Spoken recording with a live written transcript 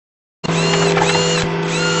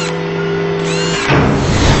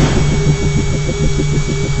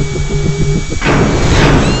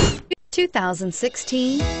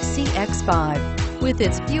2016 CX-5. With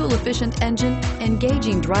its fuel-efficient engine,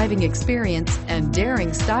 engaging driving experience, and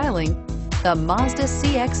daring styling, the Mazda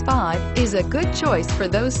CX-5 is a good choice for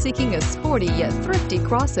those seeking a sporty yet thrifty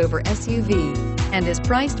crossover SUV and is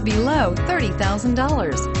priced below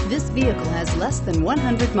 $30,000. This vehicle has less than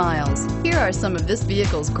 100 miles. Here are some of this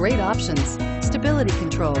vehicle's great options: stability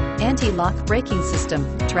control, anti-lock braking system,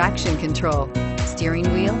 traction control,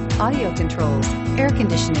 steering wheel audio controls, air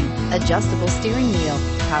conditioning, adjustable steering wheel,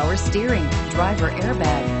 power steering, driver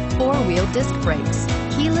airbag, four-wheel disc brakes,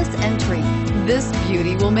 keyless entry. This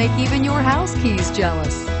beauty will make even your house keys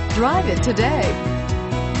jealous. Drive it today.